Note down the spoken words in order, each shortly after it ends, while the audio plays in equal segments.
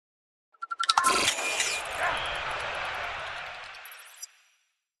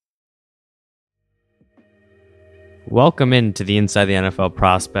Welcome into the Inside the NFL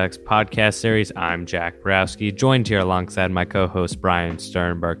Prospects podcast series. I'm Jack Borowski, joined here alongside my co-host Brian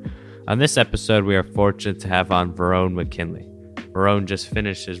Sternberg. On this episode, we are fortunate to have on Verone McKinley. Verone just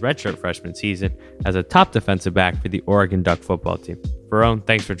finished his redshirt freshman season as a top defensive back for the Oregon Duck football team. Verone,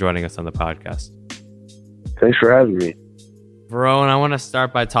 thanks for joining us on the podcast. Thanks for having me. Verone, I want to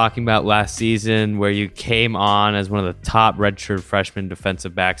start by talking about last season where you came on as one of the top redshirt freshman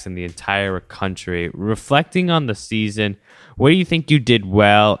defensive backs in the entire country. Reflecting on the season, what do you think you did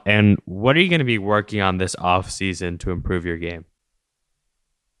well, and what are you going to be working on this offseason to improve your game?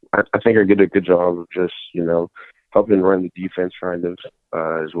 I think I did a good job of just, helping run the defense kind of,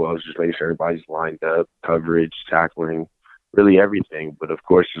 as well as just making sure everybody's lined up, coverage, tackling, really everything. But, of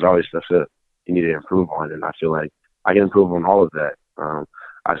course, there's always stuff that you need to improve on, and I feel like I can improve on all of that.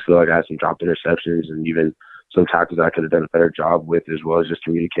 I feel like I had some dropped interceptions and even some tackles I could have done a better job with, as well as just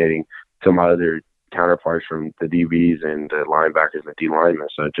communicating to my other counterparts from the DBs and the linebackers and the D linemen.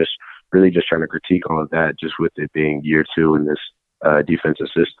 So just really just trying to critique all of that, just with it being year two in this defensive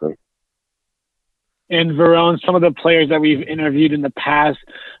system. And Verone, some of the players that we've interviewed in the past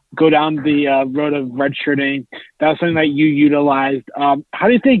go down the road of redshirting. That was something that you utilized. How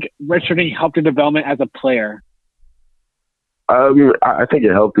do you think redshirting helped your development as a player? I think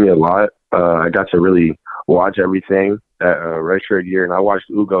it helped me a lot. I got to really watch everything that redshirt year, and I watched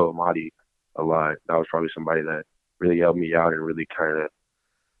Ugo Amadi a lot. That was probably somebody that really helped me out and really kind of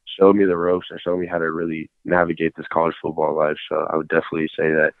showed me the ropes and showed me how to really navigate this college football life. So I would definitely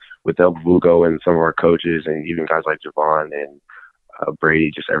say that with the help of Ugo and some of our coaches and even guys like Javon and Brady,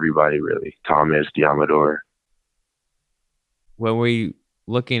 just everybody really, Thomas, Diamador. When we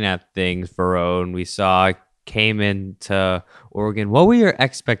looking at things, Verone, we saw came into Oregon. What were your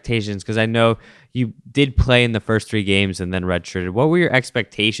expectations? Because I know you did play in the first three games and then redshirted. What were your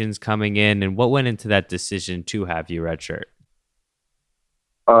expectations coming in, and what went into that decision to have you redshirt?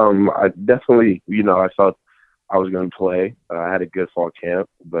 I definitely, I thought I was going to play. I had a good fall camp,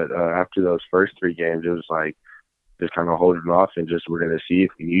 but after those first three games, it was like just kind of holding off and just we're going to see if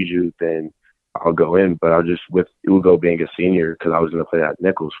we need you, then I'll go in. But I was just with Ugo being a senior because I was going to play that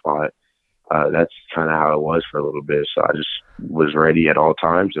nickel spot. That's kind of how it was for a little bit. So I just was ready at all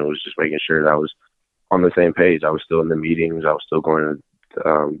times and was just making sure that I was on the same page. I was still in the meetings. I was still going to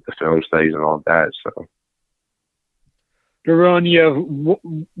the film studies and all of that. So, Verone, you have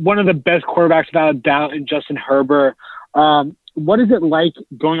one of the best quarterbacks without a doubt in Justin Herbert. What is it like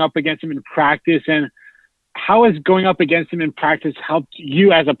going up against him in practice, and how has going up against him in practice helped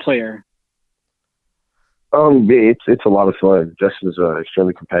you as a player? It's a lot of fun. Justin's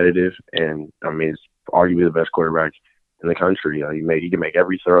extremely competitive, and he's arguably the best quarterback in the country. He can make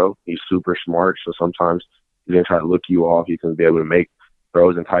every throw. He's super smart, so sometimes he's gonna try to look you off. He's gonna be able to make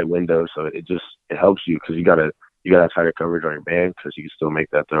throws in tight windows. So it helps you because you gotta have tighter coverage on your man because you can still make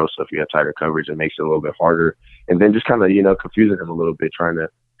that throw. So if you have tighter coverage, it makes it a little bit harder. And then just kind of confusing him a little bit, trying to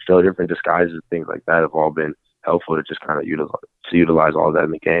show different disguises, things like that have all been helpful to just kind of utilize all that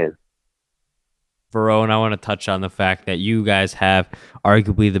in the game. Verone, I want to touch on the fact that you guys have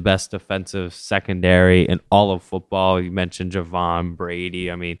arguably the best defensive secondary in all of football. You mentioned Javon, Brady,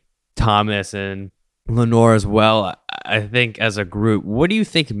 Thomas and Lenore as well. I think as a group, what do you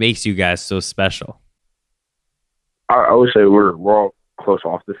think makes you guys so special? I would say we're all close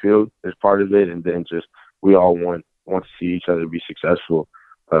off the field as part of it, and then just we all want to see each other be successful.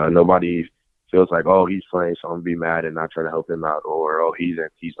 Nobody feels like, oh, he's playing, so I'm going to be mad and not try to help him out, or, oh, he's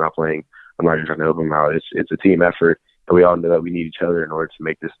not playing, I'm not even trying to help him out. It's a team effort, and we all know that we need each other in order to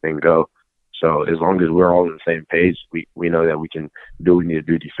make this thing go. So as long as we're all on the same page, we know that we can do what we need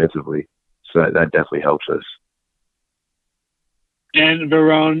to do defensively. So that definitely helps us. And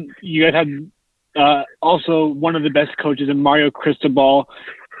Verone, you guys had also one of the best coaches in Mario Cristobal.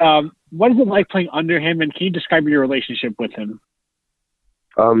 What is it like playing under him, and can you describe your relationship with him?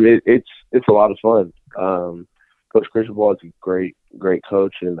 It's a lot of fun. Coach Cristobal is a great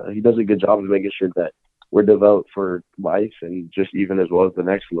coach, and he does a good job of making sure that we're developed for life and just even as well as the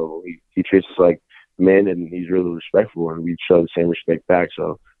next level. He treats us like men, and he's really respectful, and we show the same respect back.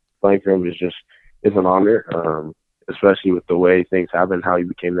 So playing for him is an honor, especially with the way things happen, how he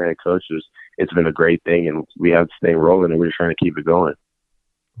became the head coach. It's been a great thing, and we have this thing rolling, and we're just trying to keep it going.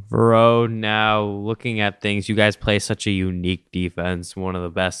 Verone, now looking at things, you guys play such a unique defense, one of the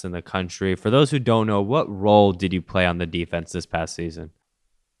best in the country. For those who don't know, what role did you play on the defense this past season?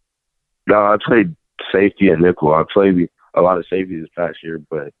 No, I played safety and nickel. I played a lot of safety this past year,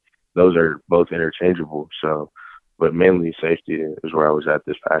 but those are both interchangeable. But mainly safety is where I was at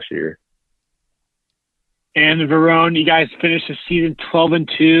this past year. And Verone, you guys finished the season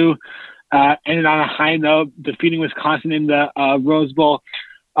 12-2. ended on a high note, defeating Wisconsin in the Rose Bowl.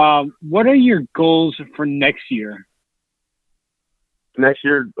 What are your goals for next year? Next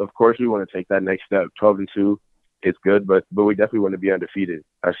year, of course, we want to take that next step. 12-2, it's good, but we definitely want to be undefeated.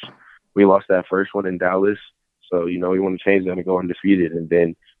 We lost that first one in Dallas, so we want to change that and go undefeated, and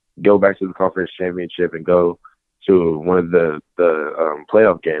then go back to the conference championship and go to one of the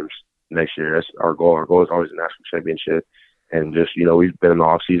playoff games next year. That's our goal. Our goal is always a national championship, and just we've been in the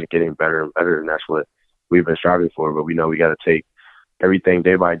off season getting better and better, and that's what we've been striving for. But we know we got to take everything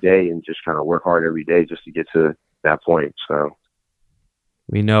day by day and just kind of work hard every day just to get to that point. So.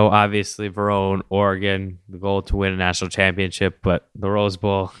 We know, obviously, Verone, Oregon, the goal to win a national championship, but the Rose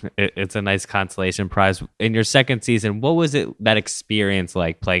Bowl, it's a nice consolation prize. In your second season, what was that experience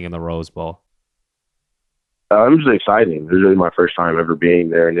like playing in the Rose Bowl? It was really exciting. It was really my first time ever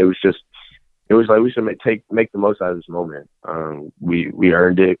being there, and it was like we should make the most out of this moment. We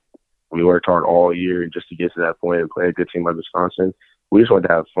earned it. We worked hard all year just to get to that point and play a good team like Wisconsin. We just wanted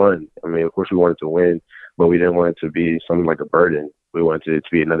to have fun. I mean, of course, we wanted to win, but we didn't want it to be something like a burden. We wanted it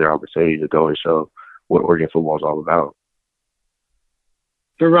to be another opportunity to go and show what Oregon football is all about.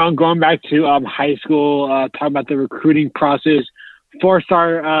 Verone, going back to high school, talking about the recruiting process,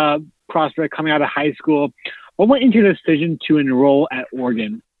 4-star prospect coming out of high school. What went into your decision to enroll at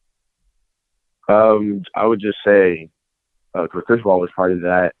Oregon? I would just say Chris Ball was part of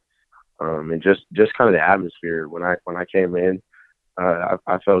that, and just kind of the atmosphere. When I came in, I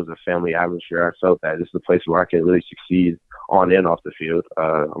felt it was a family atmosphere. I felt that this is the place where I can really succeed on and off the field.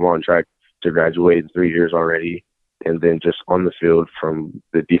 I'm on track to graduate in 3 years already. And then just on the field from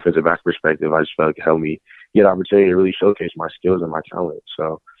the defensive back perspective, I just felt like it helped me get an opportunity to really showcase my skills and my talent.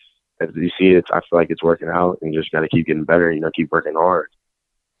 So as you see it, I feel like it's working out and just got to keep getting better, keep working hard.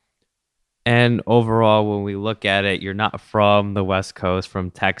 And overall, when we look at it, you're not from the West Coast,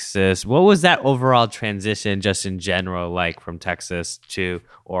 from Texas. What was that overall transition just in general like from Texas to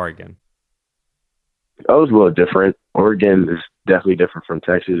Oregon? It was a little different. Oregon is definitely different from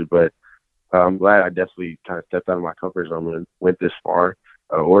Texas, but I'm glad I definitely kind of stepped out of my comfort zone and went this far.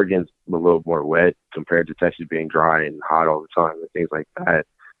 Oregon's a little more wet compared to Texas being dry and hot all the time and things like that.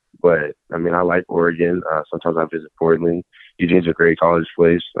 But, I mean, I like Oregon. Sometimes I visit Portland. Eugene's a great college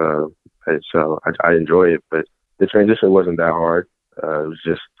place, so I enjoy it. But the transition wasn't that hard.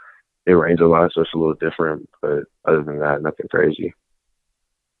 It rains a lot, so it's a little different. But other than that, nothing crazy.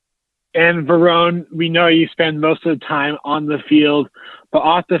 And Verone, we know you spend most of the time on the field, but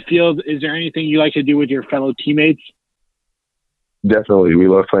off the field, is there anything you like to do with your fellow teammates? Definitely. We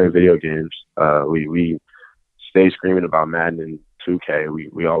love playing video games. We stay screaming about Madden and 2K.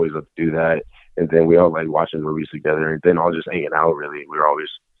 We always love to do that. And then we all like watching movies together and then all just hanging out, really. We're always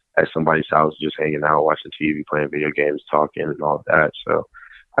at somebody's house just hanging out, watching TV, playing video games, talking and all of that. So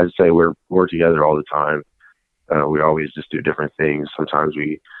I'd say we're together all the time. We always just do different things. Sometimes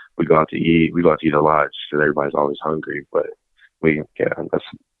we go out to eat. We go out to eat a lot because everybody's always hungry. But that's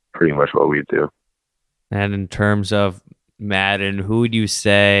pretty much what we do. And in terms of Madden, who would you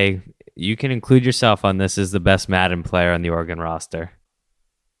say, you can include yourself on this, as the best Madden player on the Oregon roster?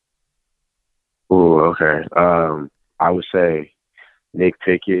 Oh, okay. I would say Nick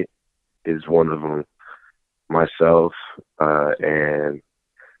Pickett is one of them. Myself and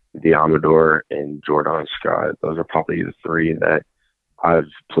Diamador and Jordan Scott. Those are probably the three that I've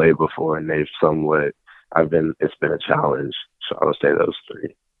played before, and they've it's been a challenge. So I would say those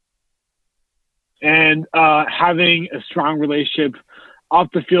three. And having a strong relationship off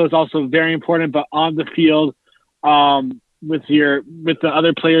the field is also very important, but on the field, with the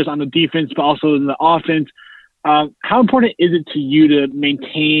other players on the defense, but also in the offense, how important is it to you to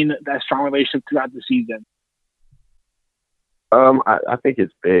maintain that strong relationship throughout the season? I think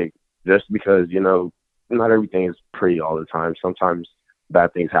it's big, just because not everything is pretty all the time. Sometimes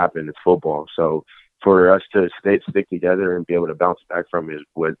bad things happen. It's football, so for us to stick together and be able to bounce back from it is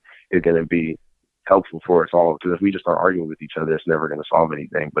what is going to be helpful for us all. Because if we just start arguing with each other, it's never going to solve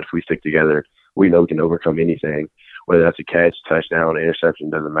anything. But if we stick together, we know we can overcome anything. Whether that's a catch, touchdown,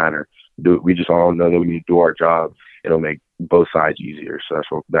 interception, doesn't matter. We just all know that we need to do our job. It'll make both sides easier.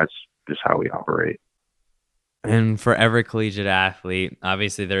 So that's just how we operate. And for every collegiate athlete,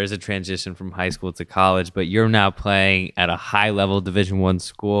 obviously there is a transition from high school to college, but you're now playing at a high-level Division I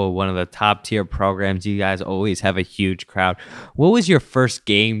school, one of the top-tier programs. You guys always have a huge crowd. What was your first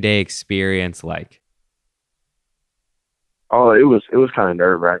game day experience like? Oh, it was kind of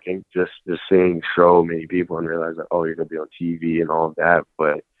nerve-wracking just seeing so many people and realizing that, you're going to be on TV and all of that.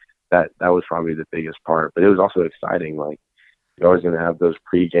 But that was probably the biggest part. But it was also exciting. Like, you're always going to have those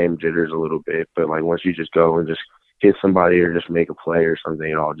pre-game jitters a little bit, but like once you just go and just hit somebody or just make a play or something,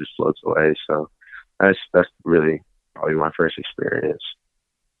 it all just floats away. So that's really probably my first experience.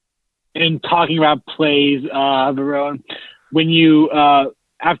 And talking about plays, Verone, when you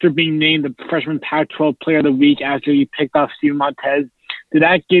after being named the freshman Pac-12 Player of the Week after you picked off Steven Montez, did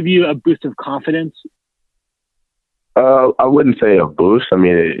that give you a boost of confidence? I wouldn't say a boost. I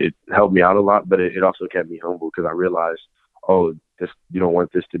mean, it helped me out a lot, but it also kept me humble because I realized, you don't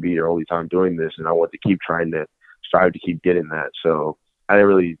want this to be your only time doing this, and I want to keep trying to strive to keep getting that. So I didn't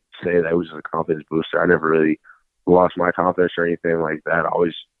really say that it was just a confidence booster. I never really lost my confidence or anything like that. I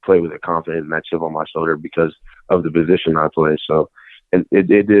always play with a confidence and that chip on my shoulder because of the position I play. So and it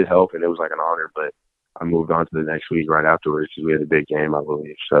did help, and it was like an honor, but I moved on to the next week right afterwards because we had a big game, I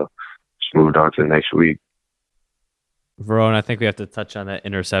believe. So just moved on to the next week. Verone, I think we have to touch on that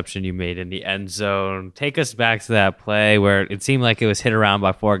interception you made in the end zone. Take us back to that play where it seemed like it was hit around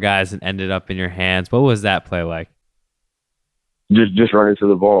by 4 guys and ended up in your hands. What was that play like? Just running to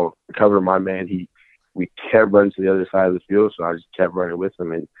the ball, cover my man. We kept running to the other side of the field, so I just kept running with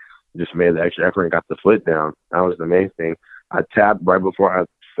him and just made the extra effort and got the foot down. That was the main thing. I tapped right before I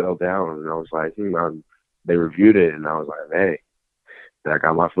fell down, and I was like, they reviewed it, and I was like, hey, I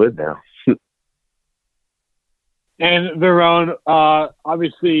got my foot down. And Verone,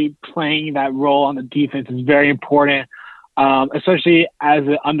 obviously playing that role on the defense is very important, especially as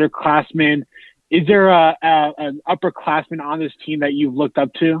an underclassman. Is there an upperclassman on this team that you've looked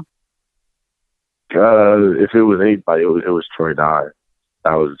up to? If it was anybody, it was Troy Dye.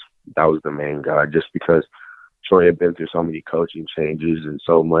 That was the main guy, just because Troy had been through so many coaching changes and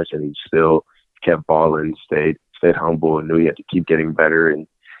so much, and he still kept balling, stayed humble, and knew he had to keep getting better. And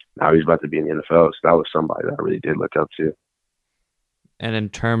now he's about to be in the NFL, so that was somebody that I really did look up to. And in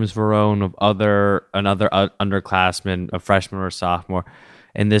terms, Verone, of another underclassman, a freshman or a sophomore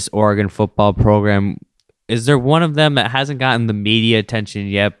in this Oregon football program, is there one of them that hasn't gotten the media attention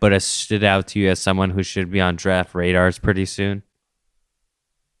yet, but has stood out to you as someone who should be on draft radars pretty soon?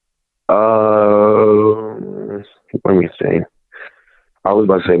 Let me think. I was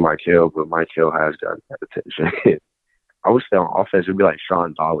about to say Mike Hill, but Mike Hill has gotten that attention. I would say on offense, it would be like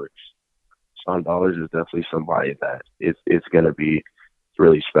Sean Dollars. Sean Dollars is definitely somebody that it's going to be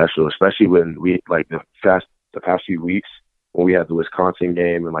really special, especially when we, like, the past few weeks when we had the Wisconsin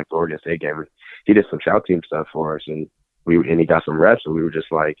game and, like, the Oregon State game. He did some shout team stuff for us, and he got some reps, and we were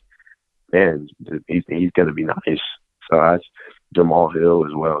just like, man, he's going to be nice. So that's Jamal Hill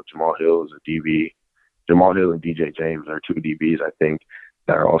as well. Jamal Hill is a DB. Jamal Hill and DJ James are 2 DBs, I think,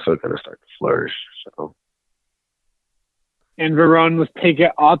 that are also going to start to flourish. So. And Verone, let's take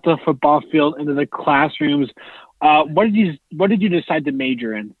it off the football field into the classrooms. What did you decide to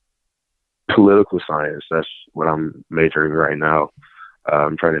major in? Political science. That's what I'm majoring right now.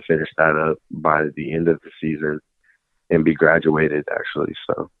 I'm trying to finish that up by the end of the season and be graduated, actually.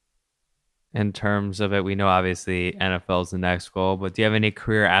 So, in terms of it, we know obviously NFL is the next goal, but do you have any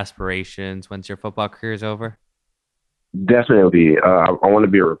career aspirations once your football career is over? Definitely. I want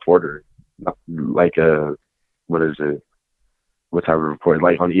to be a reporter, like what type of report?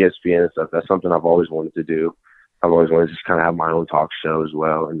 Like on ESPN and stuff. That's something I've always wanted to do. I've always wanted to just kind of have my own talk show as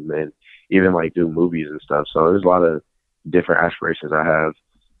well, and then even like do movies and stuff. So there's a lot of different aspirations I have.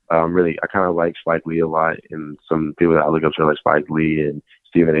 I kind of like Spike Lee a lot, and some people that I look up to are like Spike Lee and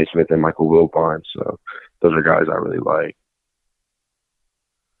Stephen A. Smith and Michael Wilbon. So those are guys I really like.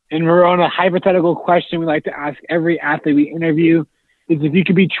 And we're on a hypothetical question we like to ask every athlete we interview is if you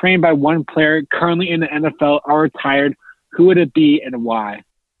could be trained by one player currently in the NFL or retired, who would it be and why?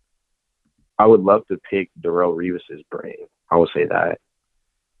 I would love to pick Darrelle Revis's brain. I would say that.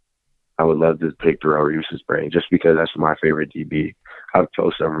 I would love to pick Darrelle Revis's brain just because that's my favorite DB. I've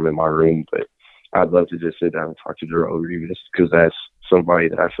told some of them in my room, but I'd love to just sit down and talk to Darrelle Revis because that's somebody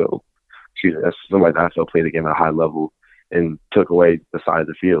that I felt played the game at a high level and took away the side of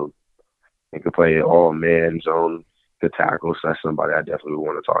the field and could play all man, zone, the tackle. So that's somebody I definitely would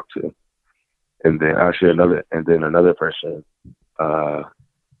want to talk to. And then another person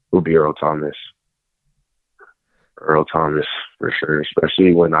would be Earl Thomas. Earl Thomas for sure,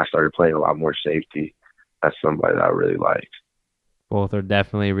 especially when I started playing a lot more safety. That's somebody that I really liked. Both are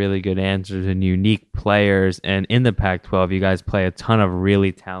definitely really good answers and unique players. And in the Pac-12, you guys play a ton of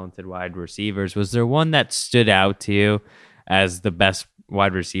really talented wide receivers. Was there one that stood out to you as the best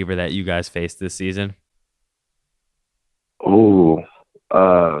wide receiver that you guys faced this season?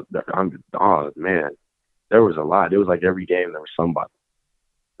 Man, there was a lot. It was like every game there was somebody.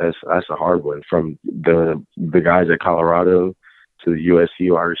 That's a hard one. From the guys at Colorado to the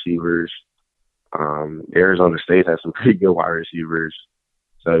USC wide receivers. Arizona State had some pretty good wide receivers.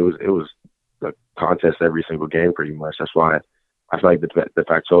 So it was a contest every single game pretty much. That's why I feel like the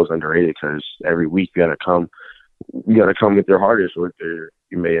Pac-12 is underrated, because every week you got to come with your hardest, or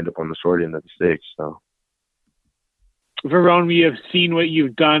you may end up on the short end of the stick. So. Verone, we have seen what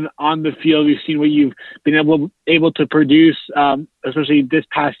you've done on the field. We've seen what you've been able to produce, especially this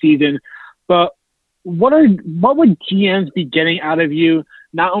past season. But what would GMs be getting out of you,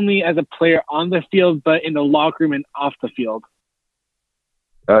 not only as a player on the field, but in the locker room and off the field?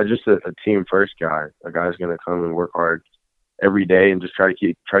 Just a team first guy. A guy's gonna come and work hard every day and just try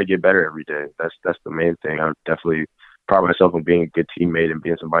to get better every day. That's the main thing. I would definitely pride myself on being a good teammate and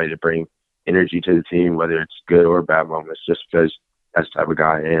being somebody to bring energy to the team, whether it's good or bad moments, just because that's the type of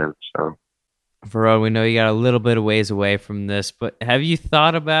guy I am. So, Verone, we know you got a little bit of ways away from this, but have you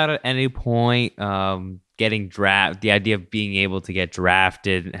thought about at any point getting drafted? The idea of being able to get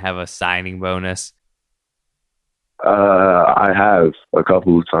drafted and have a signing bonus. I have a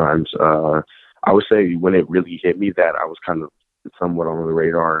couple of times. I would say when it really hit me that I was kind of somewhat on the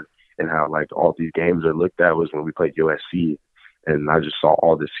radar and how like all these games are looked at was when we played USC. And I just saw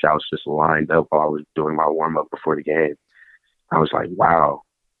all the scouts just lined up while I was doing my warm-up before the game. I was like, wow.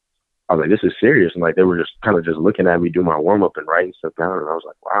 I was like, this is serious. And like, they were just kind of just looking at me do my warm-up and writing stuff down. And I was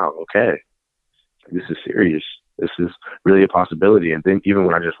like, wow, okay. This is serious. This is really a possibility. And then even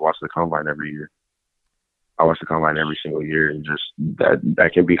when I just watch the Combine every year, I watch the Combine every single year, and just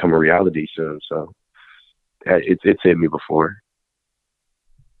that can become a reality soon. So it's hit me before.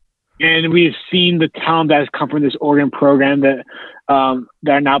 And we've seen the talent that has come from this Oregon program that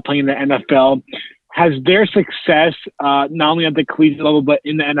are now playing in the NFL. Has their success, not only at the collegiate level, but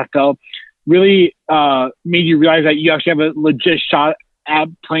in the NFL, really made you realize that you actually have a legit shot at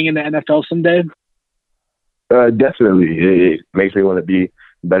playing in the NFL someday? Definitely. It makes me want to be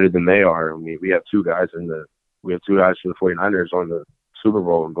better than they are. I mean, we have two guys for the 49ers on the Super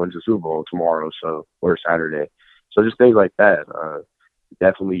Bowl and going to the Super Bowl tomorrow, or Saturday. So just things like that.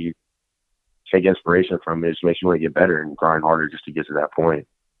 Definitely take inspiration from it. It just makes you want to get better and grind harder just to get to that point.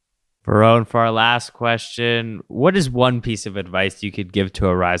 Verone, for our last question, what is one piece of advice you could give to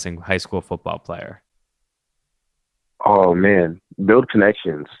a rising high school football player? Oh, man. Build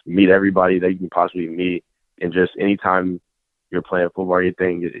connections. Meet everybody that you can possibly meet. And just anytime you're playing football or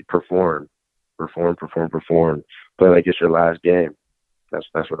anything, perform. Play like it's your last game. That's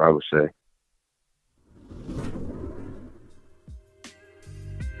what I would say.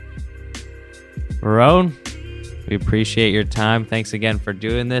 Verone, we appreciate your time. Thanks again for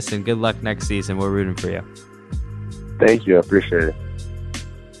doing this, and good luck next season. We're rooting for you. Thank you. I appreciate it.